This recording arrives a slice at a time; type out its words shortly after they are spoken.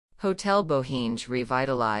Hotel Bohinj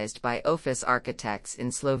revitalized by OFIS architects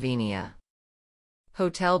in Slovenia.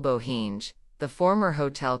 Hotel Bohinj, the former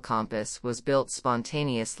Hotel Kompas, was built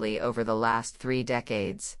spontaneously over the last 3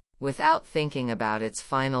 decades, without thinking about its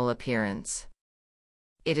final appearance.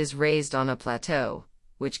 It is raised on a plateau,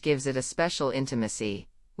 which gives it a special intimacy,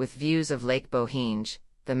 with views of Lake Bohinj,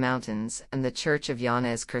 the mountains, and the church of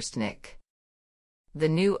Janez Krstnik. The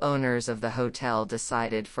new owners of the hotel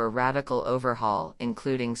decided for radical overhaul,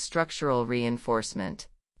 including structural reinforcement,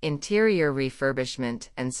 interior refurbishment,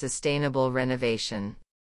 and sustainable renovation.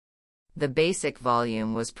 The basic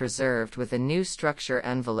volume was preserved with a new structure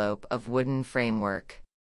envelope of wooden framework,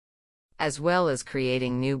 as well as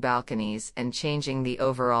creating new balconies and changing the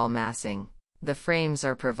overall massing. The frames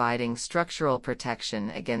are providing structural protection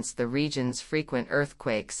against the region's frequent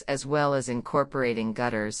earthquakes, as well as incorporating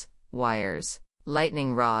gutters, wires,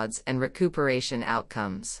 lightning rods, and recuperation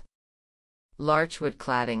outcomes. Larchwood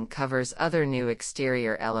cladding covers other new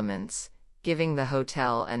exterior elements, giving the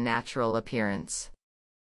hotel a natural appearance.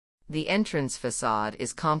 The entrance facade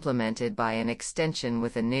is complemented by an extension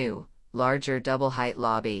with a new, larger double-height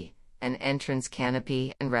lobby, an entrance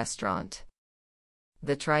canopy, and restaurant.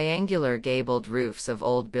 The triangular gabled roofs of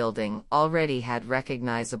old building already had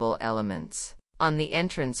recognizable elements. On the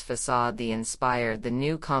entrance facade, they inspired the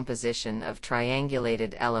new composition of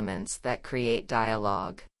triangulated elements that create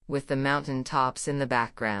dialogue, with the mountain tops in the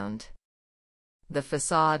background. The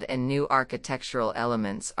facade and new architectural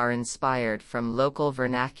elements are inspired from local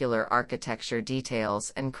vernacular architecture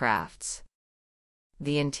details and crafts.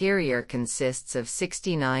 The interior consists of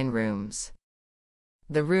 69 rooms.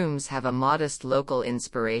 The rooms have a modest local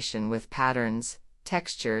inspiration with patterns,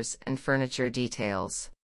 textures, and furniture details.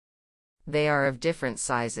 They are of different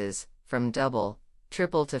sizes, from double,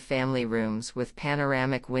 triple to family rooms with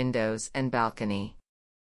panoramic windows and balcony.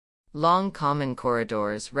 Long common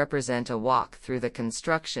corridors represent a walk through the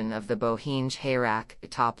construction of the Bohinj Hayrak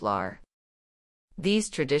Toplar.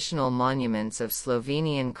 These traditional monuments of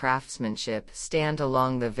Slovenian craftsmanship stand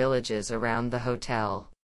along the villages around the hotel.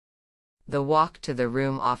 The walk to the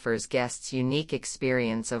room offers guests unique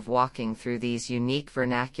experience of walking through these unique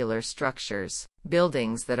vernacular structures,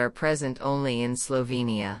 buildings that are present only in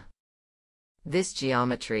Slovenia. This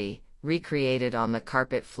geometry, recreated on the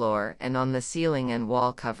carpet floor and on the ceiling and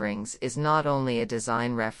wall coverings, is not only a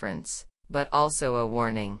design reference, but also a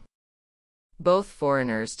warning. Both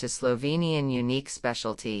foreigners to Slovenian unique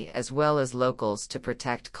specialty as well as locals to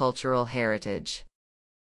protect cultural heritage.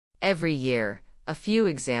 Every year, a few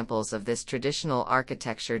examples of this traditional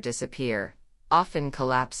architecture disappear, often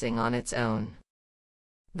collapsing on its own.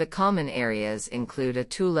 The common areas include a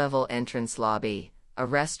 2-level entrance lobby, a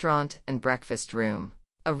restaurant and breakfast room,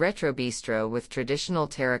 a retro bistro with traditional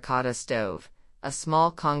terracotta stove, a small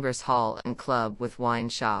congress hall and club with wine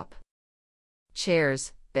shop.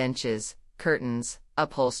 Chairs, benches, curtains,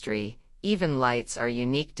 upholstery, even lights are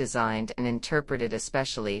unique, designed and interpreted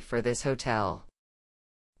especially for this hotel.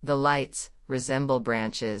 The lights resemble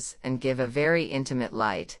branches and give a very intimate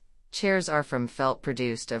light. Chairs are from felt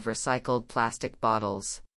produced of recycled plastic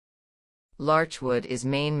bottles. Larchwood is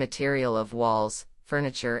main material of walls,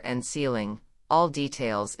 furniture and ceiling, all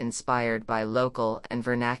details inspired by local and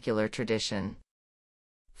vernacular tradition.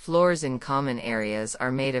 Floors in common areas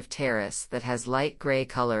are made of terrace that has light gray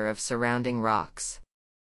color of surrounding rocks.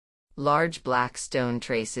 Large black stone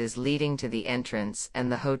traces leading to the entrance and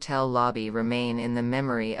the hotel lobby remain in the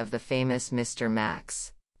memory of the famous Mr.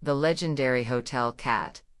 Max, the legendary hotel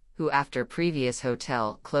cat, who after previous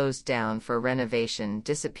hotel closed down for renovation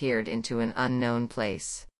disappeared into an unknown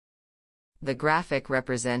place. The graphic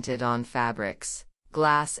represented on fabrics,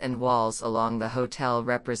 glass and walls along the hotel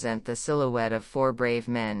represent the silhouette of 4 brave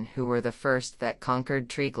men who were the first that conquered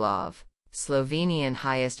Triglav, Slovenian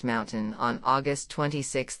highest mountain, on August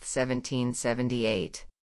 26, 1778.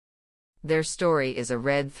 Their story is a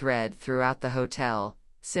red thread throughout the hotel,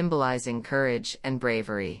 symbolizing courage and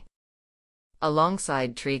bravery.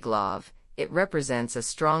 Alongside Triglav, it represents a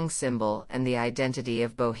strong symbol and the identity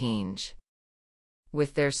of Bohinj.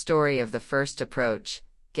 With their story of the first approach,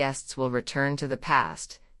 guests will return to the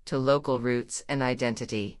past, to local roots and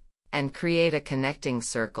identity, and create a connecting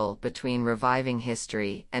circle between reviving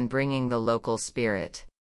history and bringing the local spirit.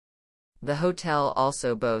 The hotel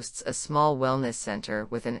also boasts a small wellness center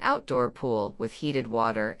with an outdoor pool with heated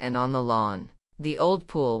water, and on the lawn, the old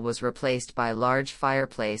pool was replaced by large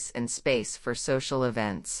fireplace and space for social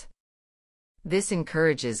events. This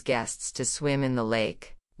encourages guests to swim in the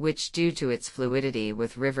lake, which due to its fluidity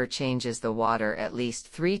with river changes the water at least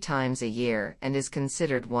 3 times a year and is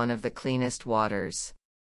considered one of the cleanest waters.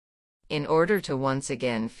 In order to once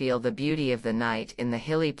again feel the beauty of the night in the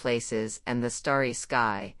hilly places and the starry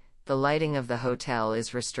sky, the lighting of the hotel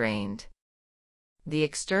is restrained. The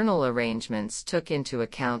external arrangements took into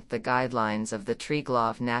account the guidelines of the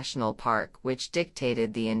Triglav National Park, which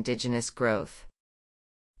dictated the indigenous growth.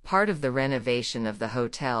 Part of the renovation of the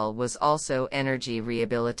hotel was also energy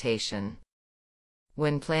rehabilitation.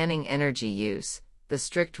 When planning energy use, the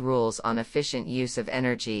strict rules on efficient use of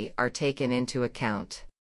energy are taken into account.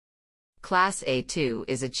 Class A2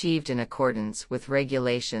 is achieved in accordance with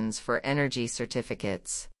regulations for energy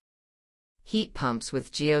certificates. Heat pumps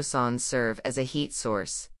with geosons serve as a heat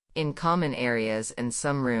source. In common areas and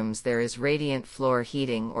some rooms there is radiant floor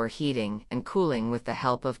heating or heating and cooling with the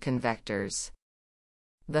help of convectors.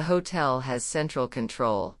 The hotel has central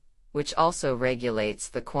control, which also regulates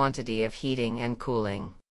the quantity of heating and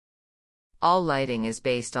cooling. All lighting is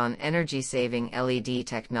based on energy-saving LED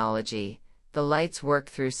technology. The lights work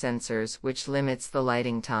through sensors, which limits the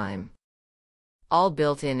lighting time. All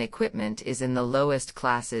built-in equipment is in the lowest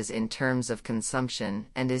classes in terms of consumption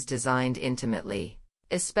and is designed intimately,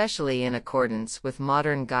 especially in accordance with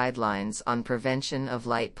modern guidelines on prevention of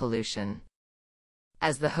light pollution.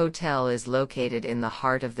 As the hotel is located in the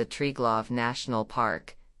heart of the Triglav National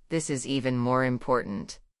Park, this is even more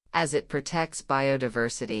important, as it protects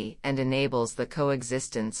biodiversity and enables the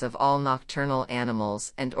coexistence of all nocturnal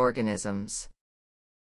animals and organisms.